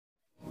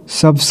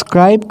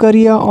Subscribe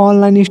करिए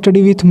online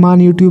study with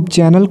मान YouTube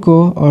channel को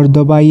और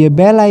दबाइए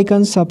बेल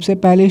आइकन सबसे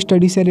पहले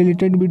स्टडी से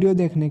रिलेटेड वीडियो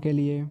देखने के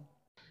लिए।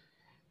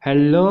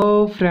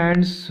 Hello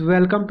friends,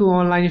 welcome to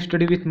online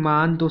study with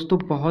मान। दोस्तों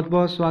बहुत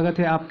बहुत स्वागत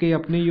है आपके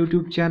अपने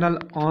YouTube channel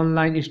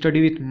online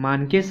study with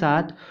मान के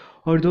साथ।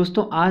 और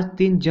दोस्तों आज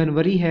 3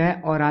 जनवरी है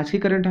और आज की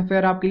करंट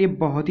अफेयर आपके लिए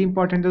बहुत ही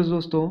इंपॉर्टेंट है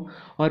दोस्तों।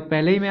 और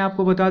पहले ही मैं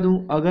आपको बता दूं,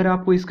 अगर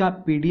आपको इसका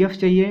पीडीएफ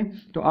चाहिए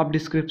तो आप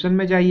डिस्क्रिप्शन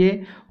में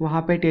जाइए,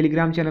 वहां पे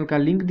टेलीग्राम चैनल का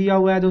लिंक दिया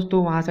हुआ है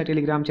दोस्तों, वहां से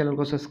टेलीग्राम चैनल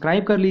को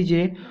सब्सक्राइब कर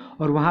लीजिए।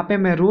 और वहाँ पे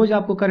मैं रोज़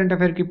आपको करंट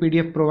अफेयर की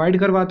पीडीएफ प्रोवाइड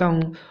करवाता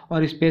हूँ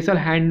और स्पेशल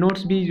हैंड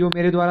नोट्स भी जो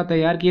मेरे द्वारा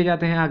तैयार किए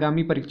जाते हैं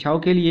आगामी परीक्षाओं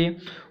के लिए,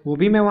 वो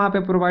भी मैं वहाँ पे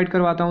प्रोवाइड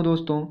करवाता हूँ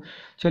दोस्तों।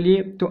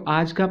 चलिए तो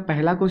आज का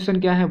पहला क्वेश्चन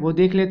क्या है वो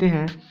देख लेते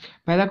हैं।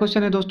 पहला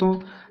क्वेश्चन है दोस्तों,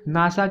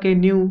 नासा के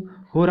न्यू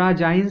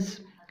होराइजन्स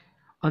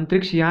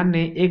अंतरिक्ष यान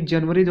ने 1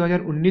 जनवरी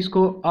 2019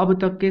 को अब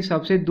तक के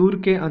सबसे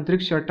दूर के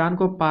अंतरिक्ष चट्टान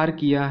को पार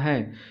किया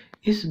है।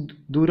 इस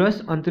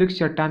दूरस्थ अंतरिक्ष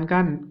चट्टान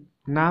का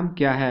नाम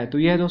क्या है? तो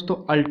यह है दोस्तों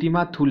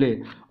Ultima Thule.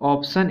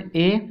 Option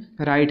A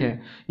right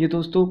है। ये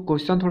दोस्तों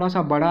क्वेश्चन थोड़ा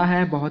सा बड़ा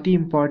है, बहुत ही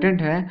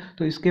इंपॉर्टेंट है,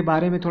 तो इसके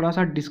बारे में थोड़ा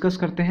सा डिस्कस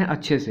करते हैं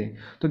अच्छे से।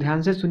 तो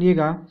ध्यान से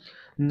सुनिएगा।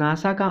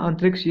 नासा का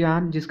अंतरिक्ष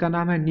यान जिसका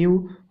नाम है न्यू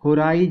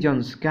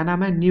होराइजन्स, क्या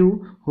नाम है? New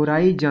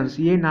Horizons.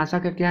 ये नासा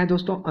का क्या है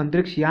दोस्तों?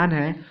 अंतरिक्ष यान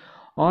है।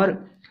 और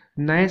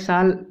नए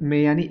साल में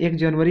यानी 1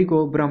 जनवरी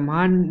को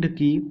ब्रह्मांड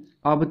की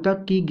अब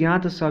तक की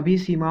ज्ञात सभी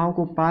सीमाओं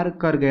को पार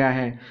कर गया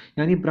है।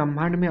 यानी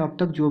ब्रह्मांड में अब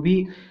तक जो भी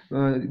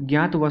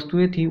ज्ञात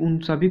वस्तुएं थी उन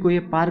सभी को ये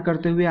पार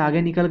करते हुए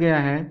आगे निकल गया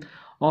है।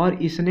 और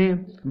इसने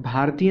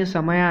भारतीय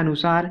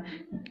समयानुसार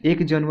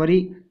 1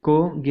 जनवरी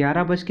को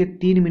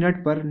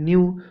 11:03 पर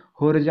न्यू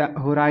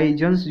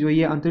होराइजन्स जो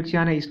ये अंतरिक्ष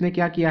यान है, इसने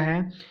क्या किया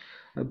है?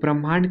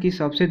 ब्रह्मांड की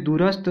सबसे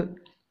दूरस्थ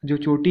जो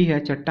चोटी है,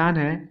 चट्टान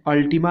है,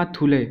 अल्टीमा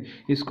थुले,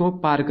 इसको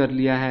पार कर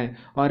लिया है।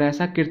 और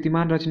ऐसा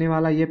कीर्तिमान रचने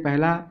वाला ये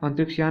पहला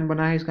अंतरिक्ष यान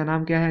बना है। इसका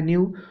नाम क्या है?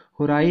 New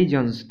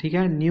Horizons. ठीक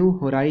है, न्यू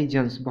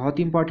होराइजन्स बहुत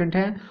ही इंपॉर्टेंट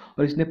है।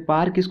 और इसने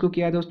पार किसको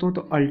किया है दोस्तों?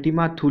 तो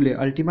अल्टीमा थुले।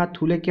 अल्टीमा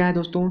थुले क्या है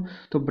दोस्तों?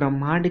 तो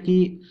ब्रह्मांड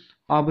की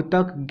अब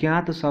तक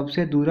ज्ञात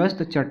सबसे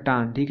दूरस्थ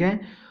चट्टान। ठीक है,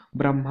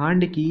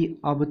 ब्रह्मांड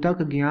की अब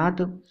तक ज्ञात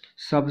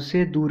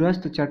सबसे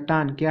दूरस्थ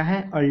चट्टान क्या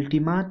है?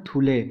 Ultima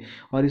Thule.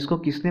 और इसको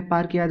किसने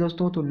पार किया है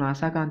दोस्तों? तो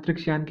नासा का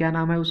अंतरिक्ष यान, क्या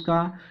नाम है उसका?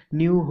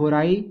 New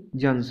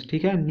Horizons.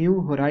 ठीक है, न्यू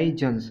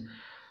होराइजन्स।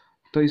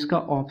 तो इसका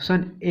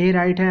ऑप्शन ए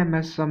राइट है।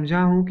 मैं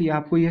समझा हूँ कि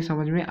आपको ये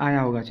समझ में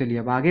आया होगा। चलिए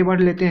अब आगे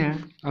बढ़ लेते हैं।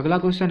 अगला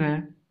क्वेश्चन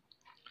है,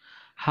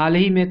 हाल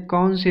ही में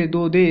कौन से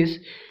 2 देश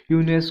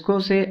यूनेस्को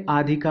से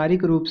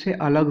आधिकारिक रूप से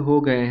अलग हो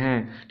गए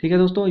हैं? ठीक है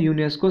दोस्तों,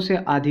 यूनेस्को से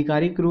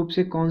आधिकारिक रूप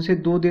से कौन से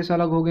 2 देश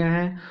अलग हो गए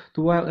हैं?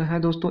 तो वह है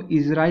दोस्तों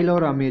इजराइल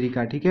और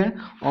अमेरिका। ठीक है,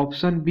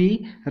 ऑप्शन बी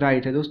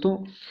राइट है दोस्तों।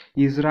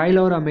 इजराइल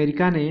और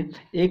अमेरिका ने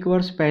 1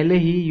 वर्ष पहले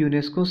ही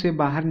यूनेस्को से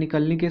बाहर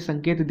निकलने के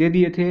संकेत दे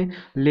दिए थे,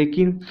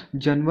 लेकिन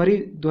जनवरी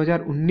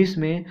 2019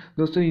 में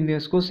दोस्तों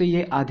यूनेस्को से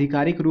ये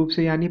आधिकारिक रूप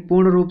से यानी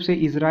पूर्ण रूप से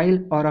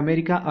इजराइल और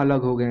अमेरिका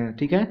अलग हो गए हैं।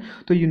 ठीक है,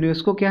 तो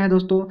यूनेस्को क्या है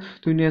दोस्तों?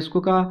 तो यूनेस्को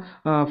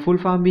का फुल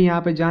फॉर्म भी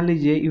यहाँ पे जान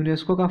लीजिए।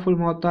 यूनेस्को का फुल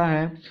होता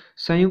है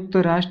संयुक्त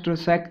राष्ट्र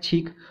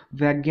शैक्षिक,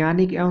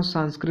 वैज्ञानिक एवं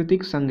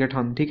सांस्कृतिक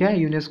संगठन। ठीक है,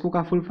 यूनेस्को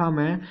का फुल फॉर्म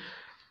है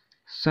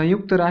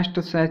संयुक्त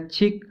राष्ट्र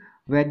शैक्षिक,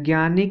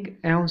 वैज्ञानिक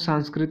एवं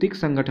सांस्कृतिक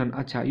संगठन।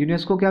 अच्छा,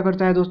 यूनेस्को क्या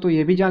करता है दोस्तों?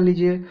 ये भी जान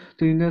लीजिए।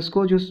 तो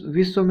यूनेस्को जो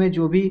विश्व में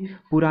जो भी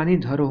पुरानी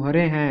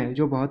धरोहरें हैं,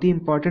 जो बहुत ही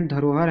इंपॉर्टेंट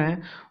धरोहर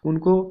हैं,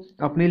 उनको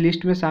अपनी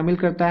लिस्ट में शामिल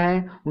करता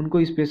है,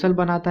 उनको स्पेशल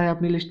बनाता है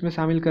अपनी लिस्ट में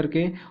शामिल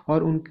करके,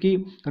 और उनकी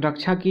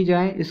रक्षा की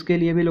जाए इसके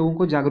लिए भी लोगों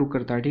को जागरूक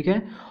करता है। ठीक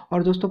है,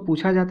 और दोस्तों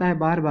पूछा जाता है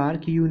बार बार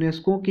कि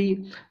यूनेस्को की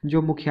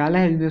जो मुख्यालय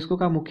है, यूनेस्को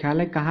का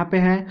मुख्यालय कहाँ पे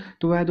है?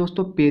 तो वह है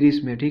दोस्तों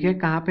पेरिस में। ठीक है,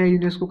 कहाँ पे है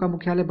यूनेस्को का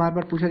मुख्यालय? बार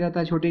बार पूछा जाता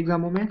है छोटे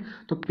एग्जामों में।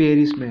 तो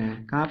पेरिस में है।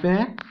 कहाँ पे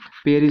है?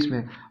 पेरिस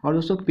में। और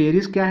दोस्तों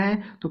पेरिस क्या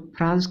है? तो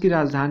फ्रांस की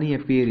राजधानी है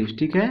पेरिस।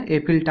 ठीक है,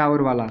 एफिल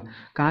टावर वाला।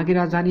 कहाँ की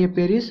राजधानी है?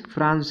 पेरिस,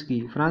 फ्रांस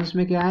की। फ्रांस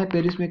में क्या है?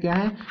 पेरिस में क्या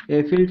है?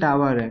 एफिल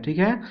टावर है। ठीक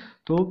है,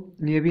 तो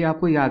ये भी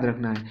आपको याद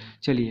रखना है।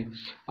 चलिए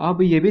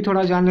अब ये भी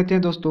थोड़ा जान लेते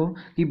हैं दोस्तों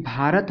कि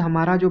भारत,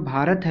 हमारा जो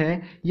भारत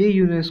है, ये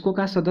यूनेस्को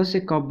का सदस्य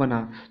कब बना?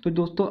 तो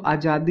दोस्तों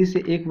आज़ादी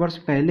से 1 वर्ष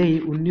पहले ही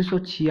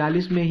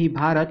 1946 में ही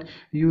भारत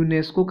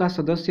यूनेस्को का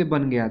सदस्य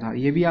बन गया था।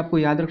 ये भी आपको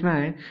याद रखना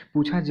है,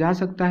 पूछा जा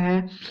सकता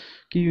है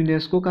कि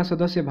यूनेस्को का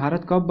सदस्य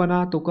भारत कब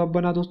बना? तो कब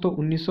बना दोस्तों?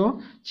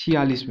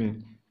 1946 में।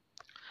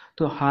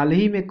 तो हाल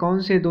ही में कौन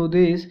से 2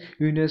 देश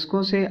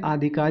यूनेस्को से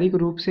आधिकारिक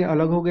रूप से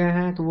अलग हो गए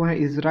हैं? तो वो है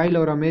इजराइल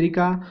और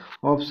अमेरिका।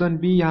 ऑप्शन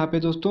बी यहाँ पे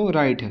दोस्तों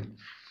राइट है।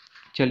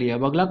 चलिए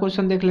अब अगला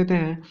क्वेश्चन देख लेते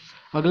हैं।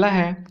 अगला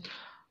है,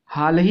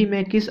 हाल ही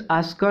में किस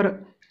ऑस्कर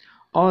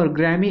और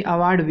ग्रैमी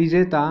अवार्ड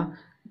विजेता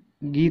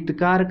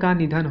गीतकार का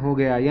निधन हो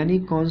गया? यानी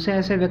कौन से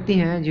ऐसे व्यक्ति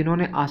हैं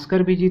जिन्होंने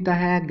ऑस्कर भी जीता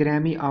है,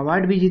 ग्रैमी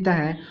अवार्ड भी जीता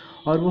है,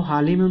 और वो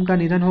हाल ही में उनका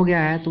निधन हो गया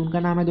है? तो उनका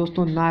नाम है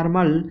दोस्तों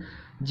नॉर्मल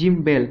जिम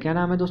बेल। क्या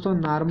नाम है दोस्तों?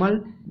 Normal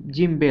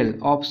gym bell.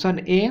 Option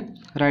A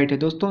right है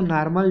दोस्तों।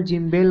 नॉर्मल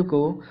जिम बेल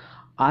को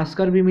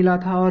ऑस्कर भी मिला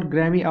था और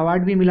ग्रैमी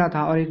अवार्ड भी मिला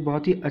था और एक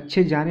बहुत ही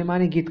अच्छे जाने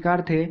माने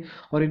गीतकार थे।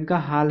 और इनका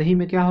हाल ही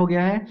में क्या हो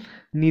गया है,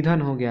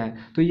 निधन हो गया है।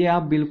 तो ये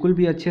आप बिल्कुल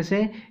भी अच्छे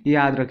से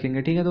याद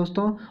रखेंगे, ठीक है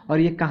दोस्तों। और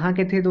ये कहाँ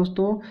के थे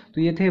दोस्तों,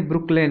 तो ये थे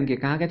ब्रुकलेन के।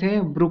 कहाँ के थे,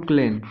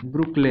 ब्रुकलेन,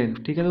 ब्रुकलेन,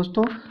 ठीक है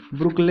दोस्तों,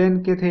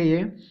 ब्रुकलेन के थे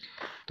ये।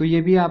 तो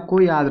ये भी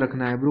आपको याद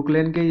रखना है,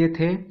 ब्रुकलेन के ये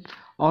थे।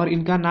 और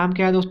इनका नाम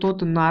क्या है दोस्तों,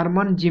 तो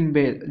नॉर्मन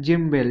जिम्बेल,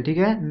 जिम्बेल, ठीक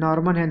है,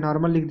 नॉर्मन है,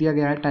 नॉर्मल लिख दिया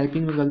गया है,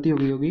 टाइपिंग में गलती हो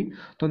गई होगी।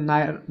 तो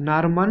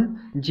नॉर्मन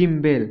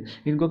जिम्बेल,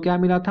 इनको क्या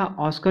मिला था,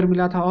 ऑस्कर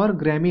मिला था और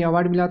ग्रैमी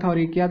अवार्ड मिला था। और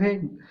ये क्या थे,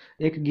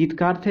 एक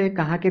गीतकार थे।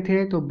 कहाँ के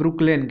थे, तो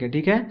ब्रुकलेन के,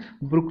 ठीक है,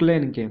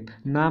 ब्रुकलेन के।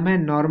 नाम है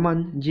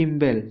नॉर्मन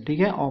जिम्बेल, ठीक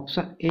है।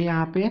 ऑप्शन ए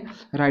यहाँ पे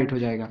राइट हो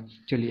जाएगा।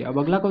 चलिए अब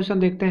अगला क्वेश्चन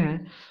देखते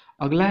हैं।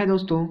 अगला है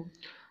दोस्तों,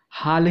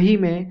 हाल ही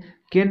में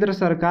केंद्र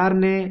सरकार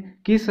ने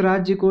किस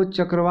राज्य को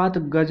चक्रवात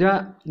गजा,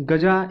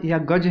 गजा या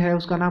गज है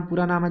उसका नाम,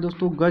 पूरा नाम है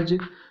दोस्तों, गज,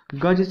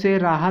 गज से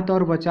राहत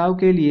और बचाव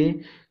के लिए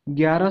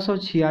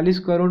 1146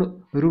 करोड़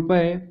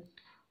रुपए,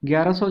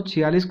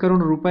 1146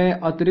 करोड़ रुपए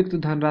अतिरिक्त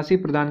धनराशि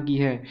प्रदान की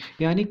है।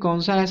 यानी कौन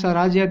सा ऐसा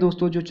राज्य है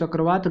दोस्तों जो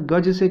चक्रवात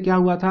गज से क्या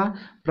हुआ था,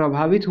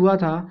 प्रभावित हुआ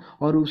था,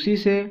 और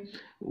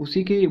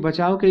उसी के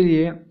बचाव के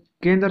लिए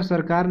केंद्र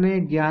सरकार ने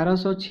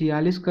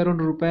 1146 करोड़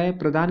रुपए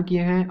प्रदान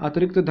किए हैं,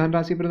 अतिरिक्त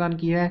धनराशि प्रदान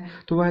की है।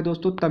 तो वह है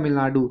दोस्तों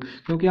तमिलनाडु।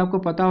 क्योंकि आपको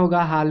पता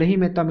होगा हाल ही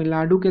में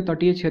तमिलनाडु के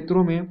तटीय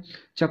क्षेत्रों में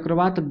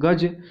चक्रवात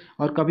गज,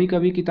 और कभी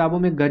कभी किताबों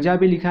में गजा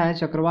भी लिखा है,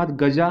 चक्रवात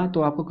गजा,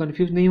 तो आपको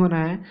कंफ्यूज नहीं होना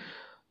है।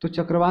 तो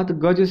चक्रवात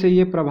गज से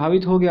ये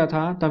प्रभावित हो गया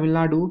था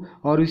तमिलनाडु,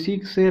 और इसी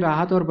से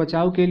राहत और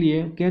बचाव के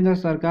लिए केंद्र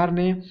सरकार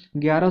ने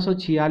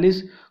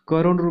 1146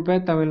 करोड़ रुपए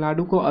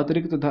तमिलनाडु को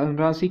अतिरिक्त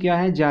धनराशि क्या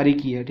है, जारी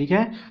की है, ठीक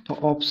है। तो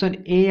ऑप्शन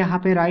ए यहाँ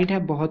पे राइट है,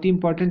 बहुत ही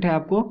इंपॉर्टेंट है,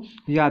 आपको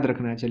याद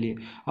रखना है। चलिए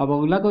अब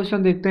अगला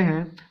क्वेश्चन देखते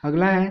हैं।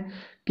 अगला है,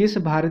 किस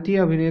भारतीय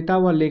अभिनेता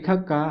व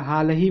लेखक का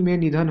हाल ही में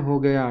निधन हो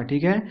गया,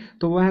 ठीक है।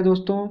 तो वह है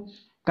दोस्तों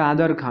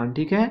कादर खान,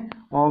 ठीक है।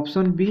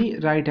 ऑप्शन बी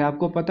राइट है।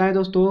 आपको पता है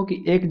दोस्तों कि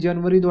 1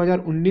 जनवरी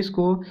 2019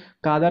 को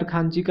कादर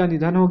खान जी का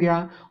निधन हो गया,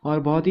 और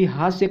बहुत ही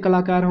हास्य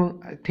कलाकार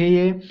थे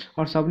ये,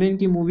 और सबने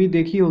इनकी मूवी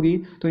देखी होगी।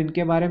 तो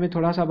इनके बारे में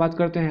थोड़ा सा बात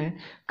करते हैं।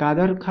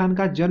 कादर खान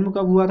का जन्म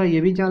कब हुआ था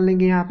ये भी जान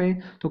लेंगे यहाँ पे।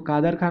 तो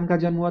कादर खान का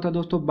जन्म हुआ था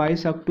दोस्तों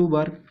 22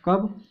 अक्टूबर,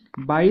 कब,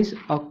 22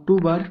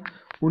 अक्टूबर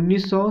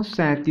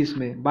 1937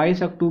 में,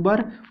 22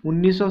 अक्टूबर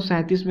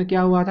 1937 में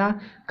क्या हुआ था,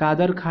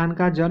 कादर खान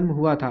का जन्म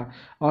हुआ था।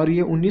 और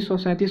ये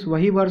 1937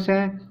 वही वर्ष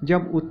है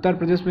जब उत्तर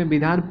प्रदेश में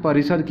विधान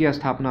परिषद की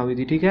स्थापना हुई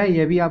थी, ठीक है,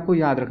 ये भी आपको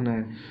याद रखना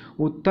है।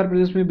 उत्तर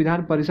प्रदेश में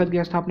विधान परिषद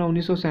की स्थापना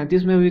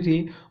 1937 में हुई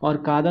थी। और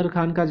कादर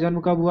खान का जन्म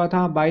कब हुआ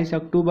था, 22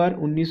 अक्टूबर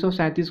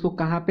 1937 को।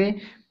 कहाँ पे,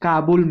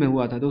 काबुल में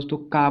हुआ था दोस्तों,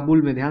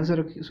 काबुल में, ध्यान से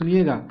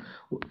सुनिएगा,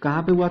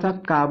 कहाँ पे हुआ था,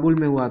 काबुल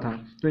में हुआ था।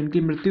 तो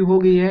इनकी मृत्यु हो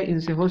गई है।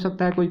 इनसे हो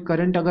सकता है कोई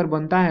करंट अगर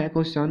बनता है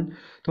क्वेश्चन,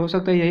 तो हो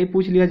सकता है यही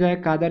पूछ लिया जाए,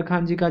 कादर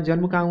खान जी का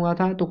जन्म कहाँ हुआ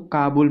था, तो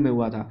काबुल में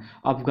हुआ था।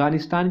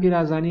 अफगानिस्तान की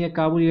राजधानी है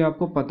काबुल, ये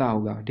आपको पता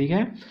होगा, ठीक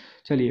है।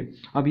 चलिए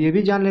अब ये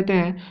भी जान लेते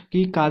हैं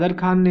कि कादर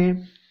खान ने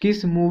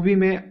किस मूवी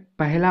में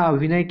पहला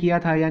अभिनय किया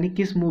था, यानी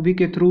किस मूवी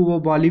के थ्रू वो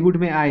बॉलीवुड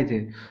में आए थे।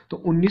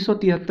 तो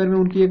 1973 में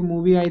उनकी एक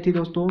मूवी आई थी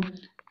दोस्तों,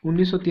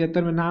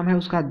 1973 में, नाम है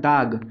उसका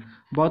दाग।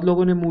 बहुत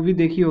लोगों ने मूवी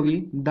देखी होगी,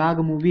 दाग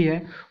मूवी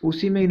है,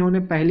 उसी में इन्होंने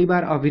पहली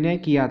बार अभिनय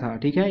किया था,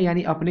 ठीक है।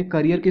 यानी अपने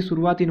करियर की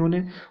शुरुआत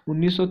इन्होंने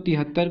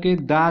 1973 के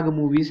दाग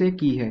मूवी से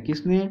की है।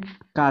 किसने,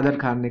 कादर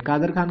खान ने।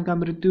 कादर खान का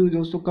मृत्यु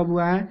दोस्तों कब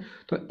हुआ है,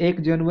 तो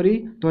 1 जनवरी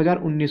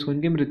 2019 को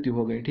इनकी मृत्यु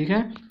हो गई, ठीक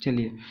है।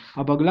 चलिए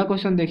अब अगला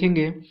क्वेश्चन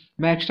देखेंगे।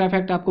 मैं एक्स्ट्रा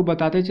फैक्ट आपको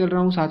बताते चल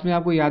रहा हूँ, साथ में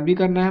आपको याद भी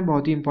करना है,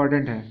 बहुत ही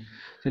इंपॉर्टेंट है।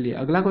 चलिए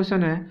अगला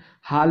क्वेश्चन है,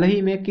 हाल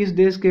ही में किस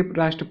देश के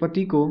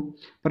राष्ट्रपति को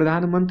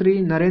प्रधानमंत्री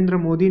नरेंद्र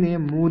मोदी ने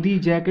मोदी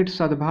जैकेट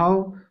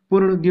सद्भाव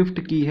पूर्ण गिफ्ट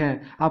की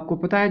है। आपको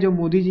पता है जो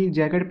मोदी जी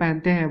जैकेट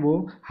पहनते हैं वो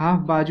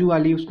हाफ बाजू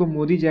वाली, उसको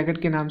मोदी जैकेट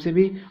के नाम से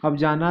भी अब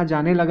जाना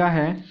जाने लगा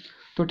है।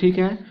 तो ठीक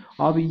है,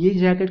 अब ये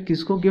जैकेट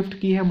किसको गिफ्ट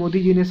की है मोदी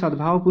जी ने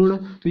सद्भावपूर्ण,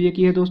 तो ये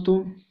की है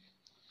दोस्तों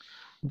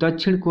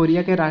दक्षिण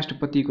कोरिया के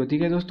राष्ट्रपति को,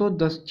 ठीक है दोस्तों।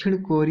 दक्षिण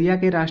कोरिया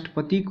के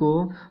राष्ट्रपति को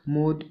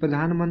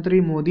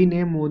प्रधानमंत्री मोदी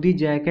ने मोदी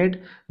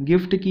जैकेट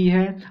गिफ्ट की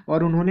है,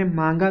 और उन्होंने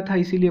मांगा था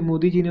इसीलिए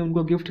मोदी जी ने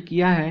उनको गिफ्ट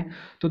किया है।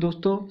 तो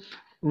दोस्तों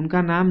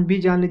उनका नाम भी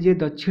जान लीजिए।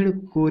 दक्षिण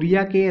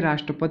कोरिया के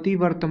राष्ट्रपति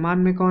वर्तमान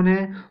में कौन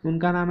है,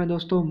 उनका नाम है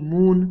दोस्तों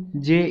मून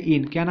जे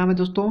इन। क्या नाम है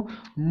दोस्तों,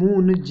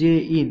 मून जे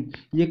इन।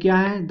 ये क्या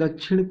है,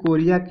 दक्षिण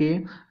कोरिया के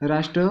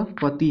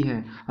राष्ट्रपति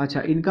हैं।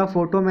 अच्छा, इनका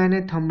फोटो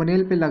मैंने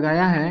थंबनेल पे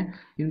लगाया है।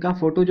 इनका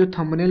फोटो जो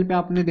थंबनेल पे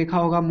आपने देखा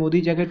होगा,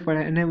 मोदी जैकेट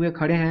पहने हुए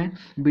खड़े हैं,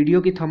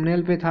 वीडियो की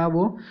थंबनेल पे था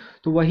वो,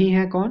 तो वही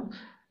है कौन,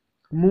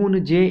 मून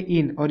जे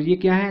इन। और ये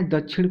क्या है,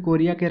 दक्षिण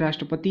कोरिया के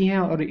राष्ट्रपति हैं,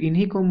 और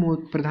इन्हीं को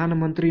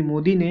प्रधानमंत्री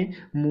मोदी ने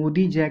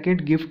मोदी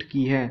जैकेट गिफ्ट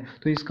की है।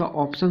 तो इसका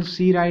ऑप्शन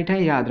सी राइट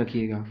है, याद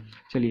रखिएगा।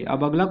 चलिए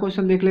अब अगला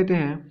क्वेश्चन देख लेते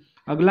हैं।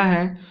 अगला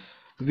है,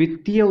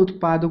 वित्तीय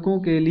उत्पादकों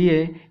के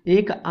लिए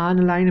एक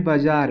ऑनलाइन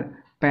बाजार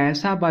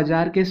पैसा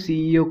बाजार के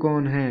सीईओ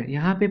कौन हैं?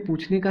 यहाँ पे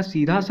पूछने का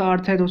सीधा सा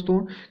अर्थ है दोस्तों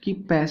कि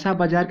पैसा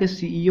बाजार के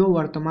सीईओ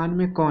वर्तमान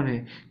में कौन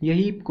है,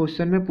 यही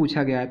क्वेश्चन में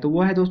पूछा गया है। तो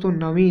वो है दोस्तों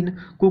नवीन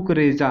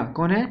कुकरेजा।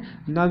 कौन है?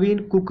 नवीन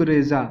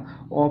कुकरेजा।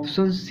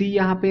 ऑप्शन सी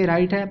यहाँ पे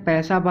राइट है।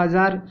 पैसा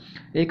बाजार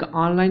एक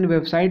ऑनलाइन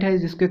वेबसाइट है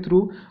जिसके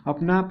थ्रू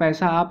अपना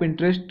पैसा आप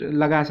इंटरेस्ट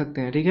लगा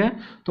सकते हैं, ठीक है।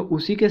 तो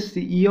उसी के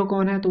सीईओ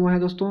कौन है? तो वो है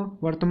दोस्तों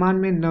वर्तमान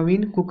में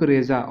नवीन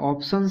कुकरेजा।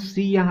 ऑप्शन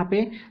सी यहाँ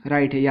पे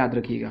राइट है, याद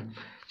रखिएगा।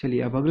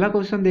 चलिए अब अगला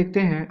क्वेश्चन देखते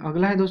हैं।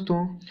 अगला है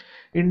दोस्तों,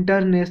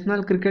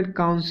 इंटरनेशनल क्रिकेट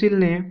काउंसिल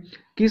ने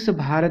किस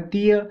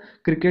भारतीय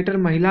क्रिकेटर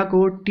महिला को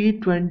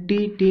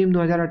T20 टीम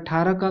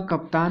 2018 का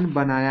कप्तान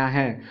बनाया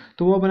है?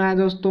 तो वो बनाया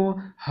दोस्तों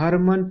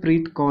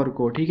हरमनप्रीत कौर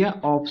को, ठीक है।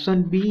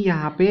 ऑप्शन बी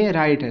यहाँ पे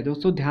राइट है।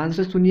 दोस्तों ध्यान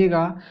से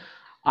सुनिएगा,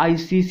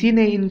 आईसीसी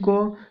ने इनको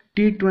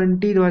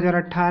T20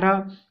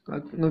 2018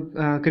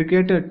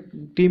 क्रिकेट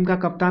टीम का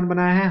कप्तान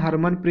बनाया है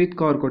हरमनप्रीत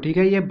कौर को, ठीक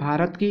है। ये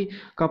भारत की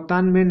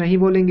कप्तान में नहीं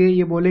बोलेंगे,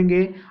 ये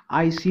बोलेंगे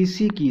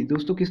आईसीसी की।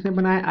 दोस्तों किसने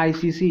बनाया?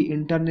 आईसीसी,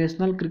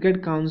 इंटरनेशनल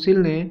क्रिकेट काउंसिल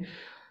ने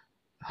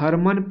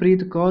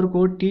हरमनप्रीत कौर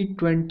को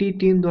T20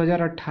 टीम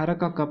 2018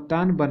 का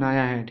कप्तान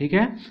बनाया है, ठीक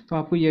है। तो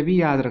आपको ये भी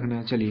याद रखना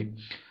है। चलिए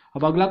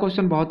अब अगला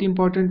क्वेश्चन बहुत ही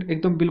इंपॉर्टेंट,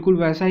 एकदम बिल्कुल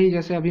वैसा ही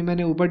जैसे अभी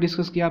मैंने ऊपर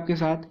डिस्कस किया आपके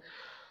साथ।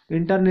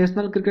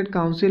 इंटरनेशनल क्रिकेट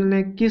काउंसिल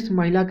ने किस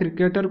महिला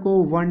क्रिकेटर को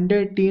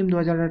वनडे टीम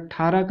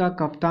 2018 का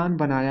कप्तान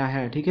बनाया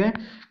है? ठीक है,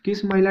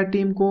 किस महिला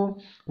टीम को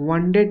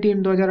वनडे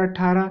टीम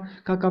 2018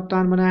 का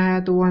कप्तान बनाया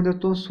है? तो वो है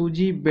दोस्तों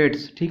सूजी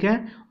बेट्स, ठीक है।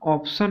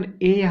 ऑप्शन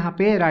ए यहाँ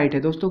पे राइट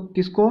है दोस्तों।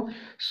 किसको?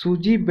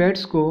 सूजी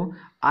बेट्स को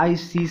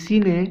आईसीसी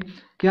ने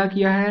क्या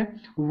किया है?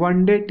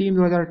 वनडे टीम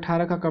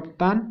 2018 का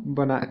कप्तान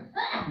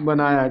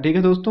बनाया, ठीक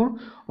है दोस्तों।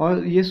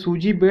 और ये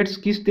सूजी बेट्स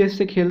किस देश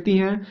से खेलती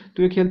हैं?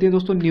 तो ये खेलती है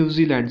दोस्तों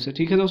न्यूजीलैंड से,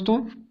 ठीक है दोस्तों।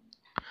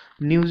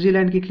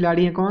 न्यूजीलैंड की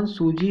खिलाड़ी है कौन?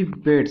 सूजी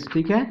बेट्स,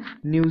 ठीक है,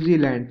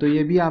 न्यूजीलैंड। तो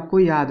ये भी आपको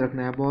याद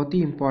रखना है, बहुत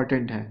ही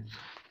इंपॉर्टेंट है।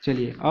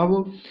 चलिए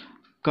अब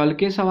कल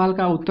के सवाल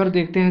का उत्तर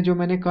देखते हैं जो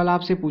मैंने कल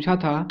आपसे पूछा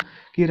था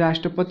कि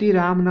राष्ट्रपति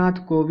रामनाथ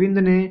कोविंद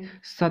ने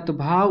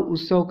सद्भाव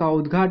उत्सव का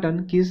उद्घाटन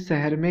किस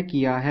शहर में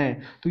किया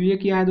है? तो ये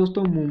किया है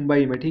दोस्तों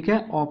मुंबई में, ठीक है।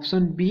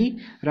 ऑप्शन बी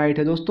राइट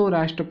है दोस्तों।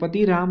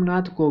 राष्ट्रपति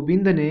रामनाथ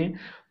कोविंद ने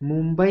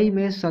मुंबई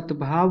में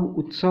सद्भाव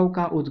उत्सव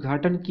का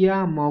उद्घाटन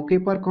किया। मौके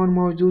पर कौन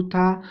मौजूद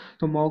था?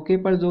 तो मौके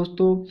पर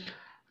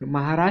दोस्तों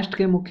महाराष्ट्र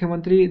के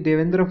मुख्यमंत्री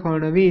देवेंद्र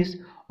फडणवीस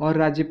और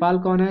राज्यपाल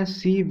कौन है?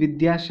 सी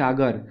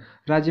विद्यासागर।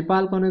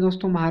 राज्यपाल कौन है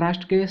दोस्तों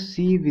महाराष्ट्र के?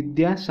 सी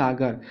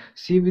विद्यासागर।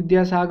 सी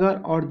विद्यासागर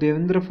और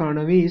देवेंद्र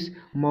फडणवीस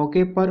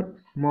मौके पर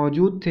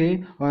मौजूद थे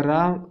और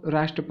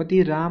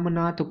राष्ट्रपति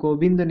रामनाथ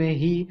कोविंद ने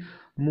ही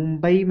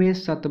मुंबई में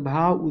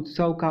सद्भाव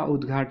उत्सव का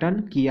उद्घाटन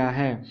किया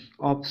है।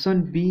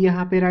 ऑप्शन बी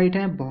यहाँ पे राइट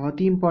है,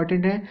 बहुत ही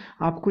इंपॉर्टेंट है,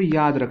 आपको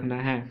याद रखना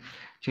है।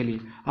 चलिए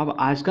अब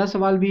आज का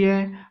सवाल भी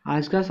है।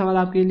 आज का सवाल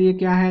आपके लिए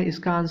क्या है,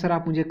 इसका आंसर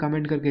आप मुझे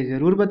कमेंट करके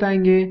ज़रूर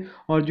बताएंगे।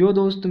 और जो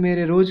दोस्त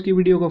मेरे रोज़ की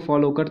वीडियो को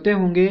फॉलो करते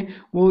होंगे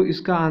वो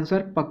इसका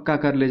आंसर पक्का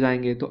कर ले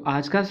जाएंगे। तो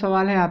आज का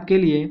सवाल है आपके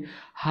लिए,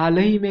 हाल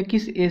ही में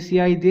किस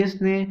एशियाई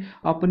देश ने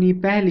अपनी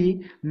पहली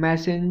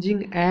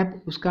मैसेजिंग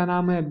ऐप, उसका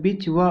नाम है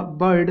बिच व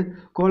बर्ड,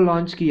 को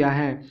लॉन्च किया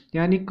है?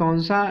 यानी कौन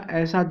सा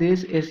ऐसा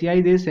देश,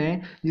 एशियाई देश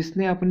है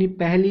जिसने अपनी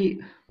पहली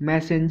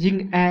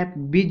मैसेजिंग ऐप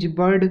बिच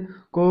बर्ड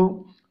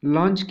को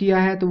लॉन्च किया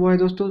है? तो वो है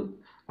दोस्तों,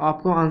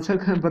 आपको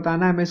आंसर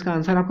बताना है। मैं इसका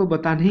आंसर आपको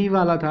बताने ही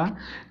वाला था,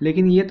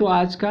 लेकिन ये तो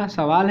आज का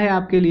सवाल है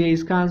आपके लिए।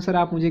 इसका आंसर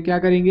आप मुझे क्या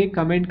करेंगे,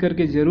 कमेंट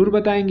करके ज़रूर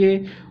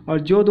बताएंगे। और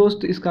जो दोस्त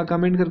इसका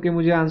कमेंट करके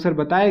मुझे आंसर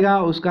बताएगा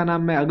उसका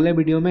नाम मैं अगले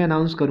वीडियो में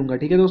अनाउंस करूंगा,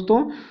 ठीक है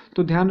दोस्तों।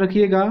 तो ध्यान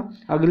रखिएगा,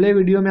 अगले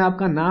वीडियो में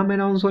आपका नाम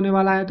अनाउंस होने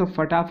वाला है। तो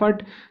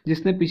फटाफट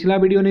जिसने पिछला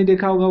वीडियो नहीं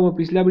देखा होगा वो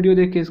पिछला वीडियो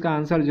देख के इसका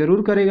आंसर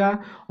जरूर करेगा।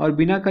 और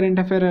बिना करंट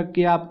अफेयर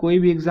के आप कोई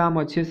भी एग्जाम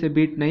अच्छे से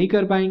बीट नहीं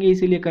कर पाएंगे,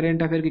 इसीलिए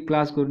करंट अफेयर की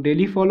क्लास को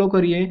डेली फॉलो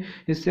करिए।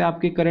 इससे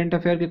आपके करंट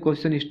अफेयर के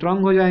क्वेश्चन स्ट्रांग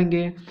हो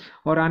जाएंगे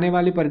और आने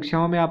वाली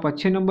परीक्षाओं में आप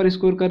अच्छे नंबर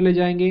स्कोर कर ले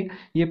जाएंगे,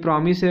 ये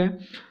प्रॉमिस है।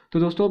 तो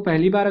दोस्तों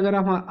पहली बार अगर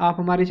आप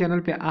हमारे चैनल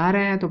पे आ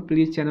रहे हैं तो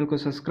प्लीज़ चैनल को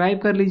सब्सक्राइब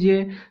कर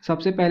लीजिए।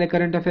 सबसे पहले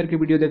करंट अफेयर की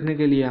वीडियो देखने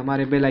के लिए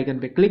हमारे बेल आइकन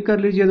पे क्लिक कर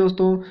लीजिए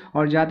दोस्तों।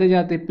 और जाते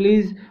जाते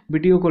प्लीज़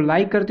वीडियो को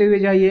लाइक करते हुए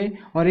जाइए।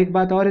 और एक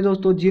बात और है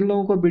दोस्तों, जिन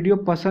लोगों को वीडियो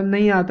पसंद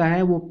नहीं आता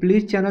है वो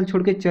प्लीज़ चैनल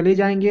छोड़ के चले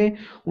जाएंगे।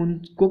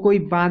 उनको कोई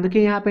बांध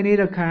के यहाँ पर नहीं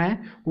रखा है,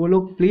 वो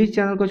लोग प्लीज़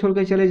चैनल को छोड़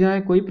के चले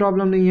जाएँ, कोई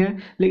प्रॉब्लम नहीं है।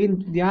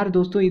 लेकिन यार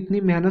दोस्तों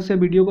इतनी मेहनत से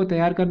वीडियो को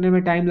तैयार करने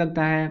में टाइम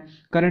लगता है,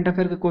 करंट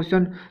अफेयर के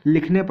क्वेश्चन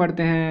लिखने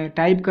पड़ते हैं,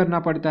 टाइप करना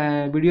पड़ता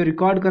है, वीडियो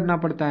रिकॉर्ड करना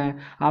पड़ता है।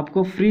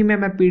 आपको फ्री में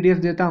मैं पीडीएफ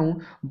देता हूँ।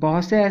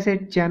 बहुत से ऐसे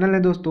चैनल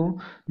हैं दोस्तों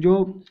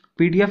जो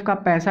पीडीएफ का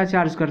पैसा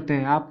चार्ज करते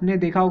हैं। आपने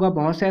देखा होगा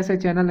बहुत से ऐसे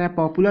चैनल हैं,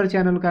 पॉपुलर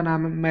चैनल का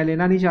नाम मैं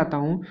लेना नहीं चाहता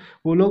हूँ,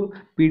 वो लोग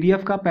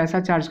पीडीएफ का पैसा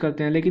चार्ज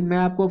करते हैं, लेकिन मैं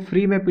आपको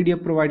फ्री में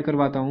पीडीएफ प्रोवाइड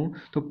करवाता हूँ।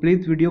 तो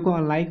प्लीज़ वीडियो को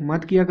अनलाइक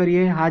मत किया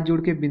करिए, हाथ जोड़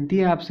के विनती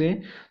है आपसे।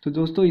 तो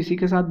दोस्तों इसी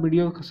के साथ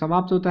वीडियो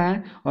समाप्त होता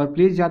है। और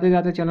प्लीज़ जाते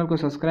जाते चैनल को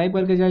सब्सक्राइब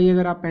करके जाइए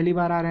अगर आप पहली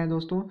बार आ रहे हैं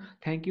दोस्तों।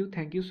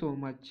 Thank you so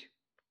much.